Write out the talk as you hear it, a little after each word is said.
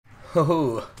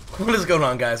Oh, what is going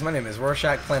on, guys? My name is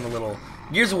Rorshaq, playing a little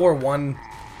Gears of War 1,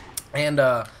 and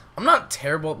I'm not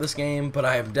terrible at this game, but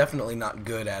I am definitely not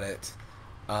good at it.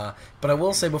 But I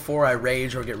will say before I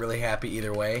rage or get really happy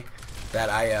either way, that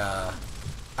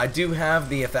I do have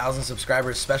the 1,000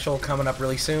 subscribers special coming up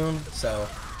really soon, so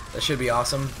that should be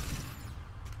awesome.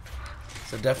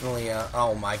 So definitely,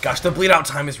 oh my gosh, the bleed out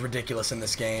time is ridiculous in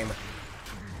this game.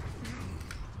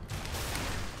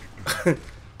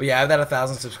 But yeah, I have that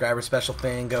 1,000 subscriber special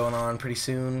thing going on pretty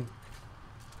soon.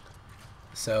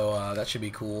 So that should be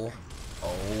cool.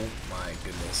 Oh my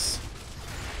goodness.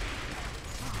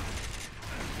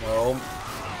 Oh.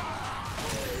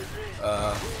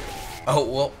 Oh,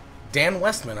 well, Dan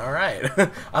Westman, alright.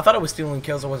 I thought I was stealing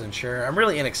kills, I wasn't sure. I'm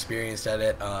really inexperienced at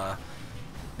it.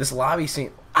 This lobby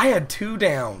scene, I had 2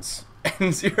 downs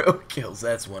and 0 kills.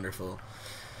 That's wonderful.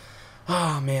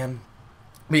 Oh, man.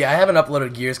 But yeah, I haven't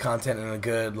uploaded Gears content in a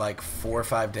good, like, 4 or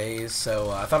 5 days, so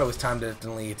I thought it was time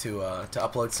definitely to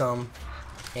upload some.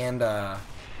 And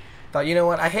thought, you know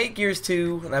what, I hate Gears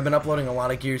 2, and I've been uploading a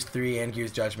lot of Gears 3 and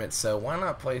Gears Judgment, so why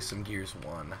not play some Gears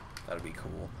 1? That'd be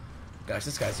cool. Gosh,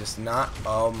 this guy's just not,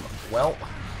 well,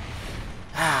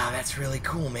 that's really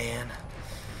cool, man.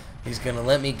 He's gonna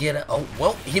let me get it. Oh,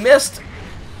 well, he missed.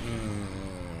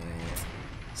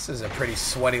 This is a pretty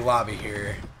sweaty lobby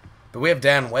here. But we have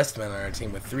Dan Westman on our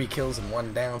team with 3 kills and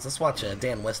 1 downs. Let's watch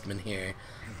Dan Westman here.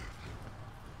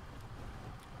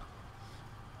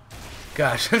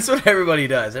 Gosh, that's what everybody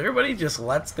does. Everybody just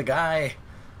lets the guy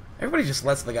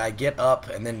get up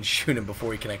and then shoot him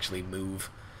before he can actually move.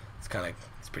 It's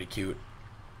pretty cute.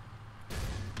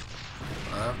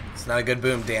 It's not a good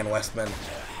boom, Dan Westman.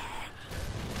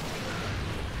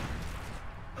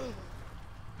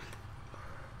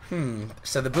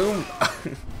 So the boom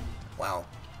wow.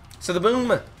 So the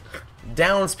boom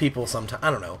downs people sometimes. I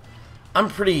don't know.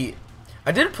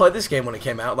 I did play this game when it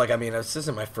came out. Like, I mean, this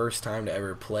isn't my first time to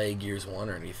ever play Gears 1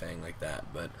 or anything like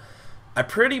that. But I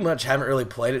pretty much haven't really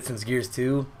played it since Gears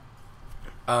 2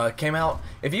 came out.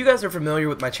 If you guys are familiar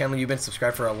with my channel, you've been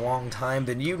subscribed for a long time,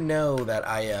 then you know that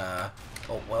I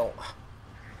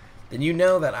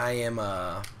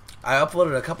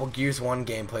uploaded a couple Gears 1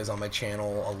 gameplays on my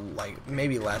channel, like,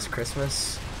 maybe last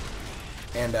Christmas.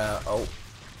 And, oh,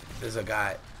 there's a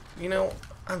guy. You know,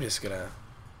 I'm gonna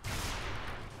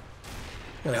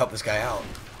help this guy out.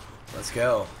 Let's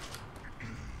go.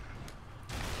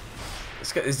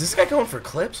 Is this guy going for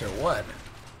clips or what?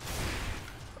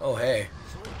 Oh, hey.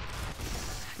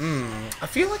 I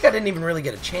feel like I didn't even really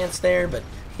get a chance there, but,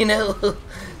 you know,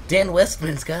 Dan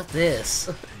Westman's got this.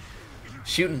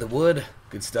 Shooting the wood.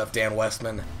 Good stuff, Dan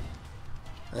Westman.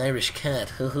 Irish cat,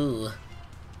 hoo-hoo.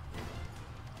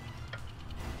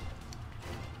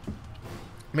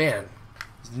 Man,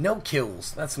 no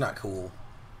kills. That's not cool.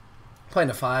 Playing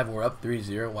to 5, we're up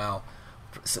 3-0. Wow.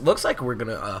 So it looks like we're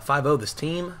going to 5-0 this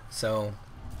team, so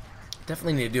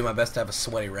definitely need to do my best to have a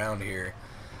sweaty round here.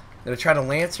 I'm going to try to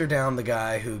Lancer down the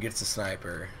guy who gets the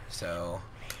sniper, so...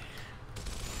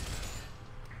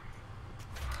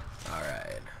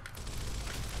 Alright.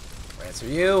 Lancer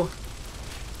you.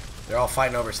 They're all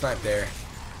fighting over snipe there.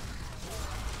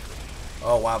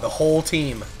 Oh, wow, the whole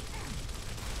team.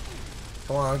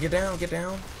 Come on, get down, get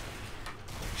down.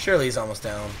 Surely he's almost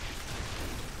down.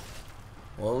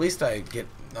 Well, at least I get...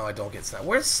 No, I don't get sniped.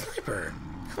 Where's the sniper?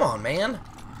 Come on, man.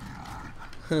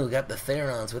 Who got the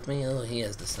Therons with me? Oh, he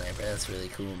has the sniper. That's really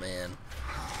cool, man.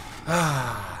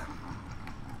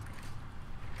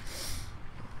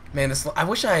 Man, this, I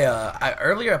wish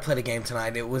earlier I played a game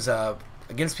tonight. It was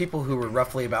against people who were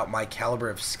roughly about my caliber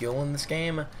of skill in this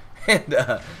game. And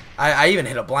I even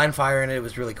hit a blind fire in it. It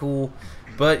was really cool.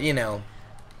 But, you know,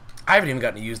 I haven't even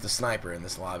gotten to use the sniper in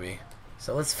this lobby.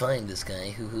 So let's find this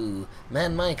guy. Hoo-hoo.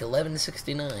 Mad Mike,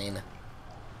 1169.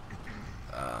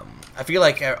 I feel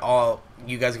like all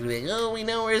you guys are going to be like, oh, we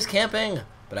know where he's camping.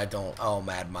 But I don't. Oh,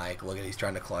 Mad Mike. Look at he's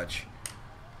trying to clutch.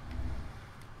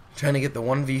 Trying to get the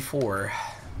 1v4.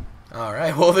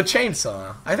 Alright, well, the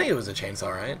chainsaw. I think it was a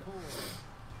chainsaw, right?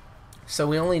 So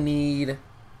we only need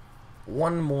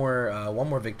one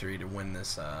more victory to win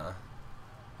this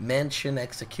mansion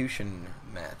execution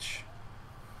match.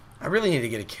 I really need to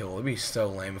get a kill. It'd be so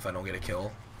lame if I don't get a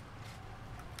kill.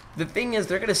 The thing is,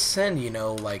 they're gonna send, you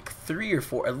know, like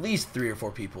at least 3 or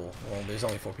 4 people. Well, there's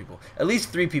only 4 people. At least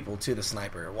 3 people to the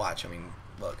sniper. Watch, I mean,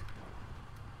 look.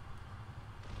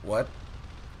 What?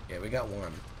 Yeah, we got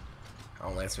 1. Oh,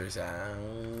 Lancer's out.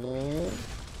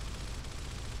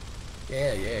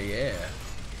 Yeah.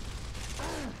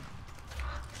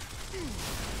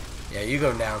 Yeah, you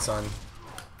go down, son.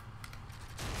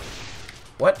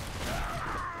 What?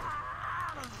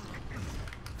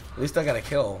 At least I got a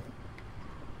kill.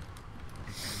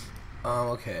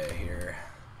 Okay, here.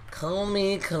 Call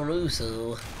me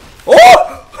Caruso.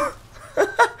 Oh!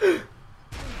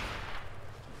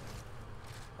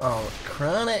 Oh,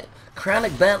 chronic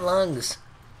bad lungs.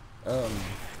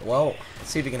 Well,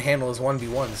 let's see if he can handle his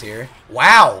 1v1s here.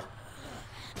 Wow!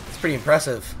 That's pretty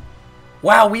impressive.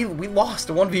 Wow, we lost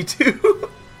a 1v2.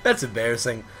 That's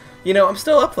embarrassing. You know, I'm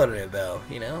still uploading it, though.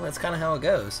 You know, that's kind of how it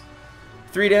goes.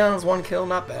 3 downs, 1 kill,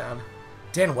 not bad.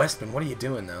 Dan Westman, what are you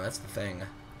doing, though? That's the thing.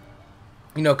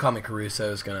 You know, Call Me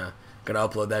Caruso is gonna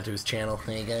upload that to his channel.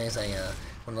 Hey, guys, I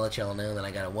want to let y'all know that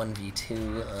I got a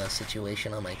 1v2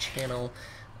 situation on my channel.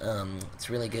 It's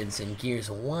really good. It's in Gears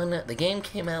 1. The game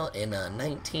came out in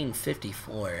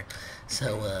 1954,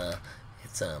 so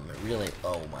it's really,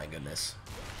 oh my goodness,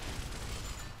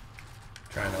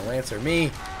 trying to Lancer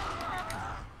me.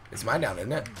 It's my down,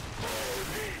 isn't it?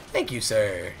 Thank you,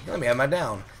 sir. You let me have my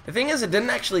down. The thing is, it didn't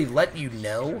actually let you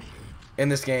know in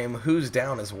this game whose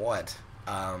down is what.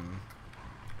 I'm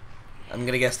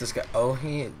gonna guess this guy. Oh,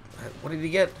 what did he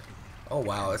get? Oh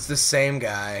wow, it's the same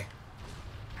guy.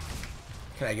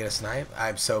 Can I get a snipe?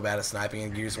 I'm so bad at sniping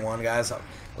in Gears 1, guys.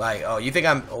 Like, oh, you think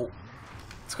I'm... Oh,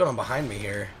 what's going on behind me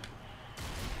here?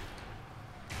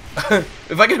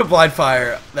 If I get a blind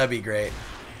fire, that'd be great.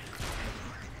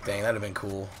 Dang, that'd have been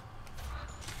cool.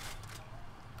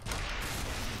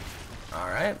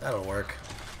 Alright, that'll work.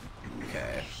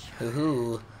 Okay.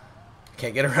 Hoo-hoo.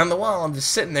 Can't get around the wall, I'm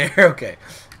just sitting there. Okay.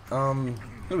 Who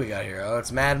do we got here? Oh,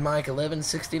 it's Mad Mike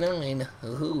 1169.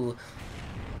 Hoo-hoo.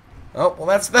 Oh, well,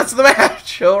 that's the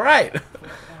match. All right.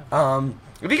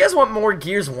 If you guys want more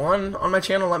Gears 1 on my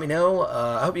channel, let me know.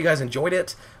 I hope you guys enjoyed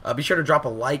it. Be sure to drop a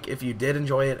like if you did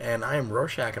enjoy it. And I am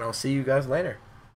Rorshaq, and I'll see you guys later.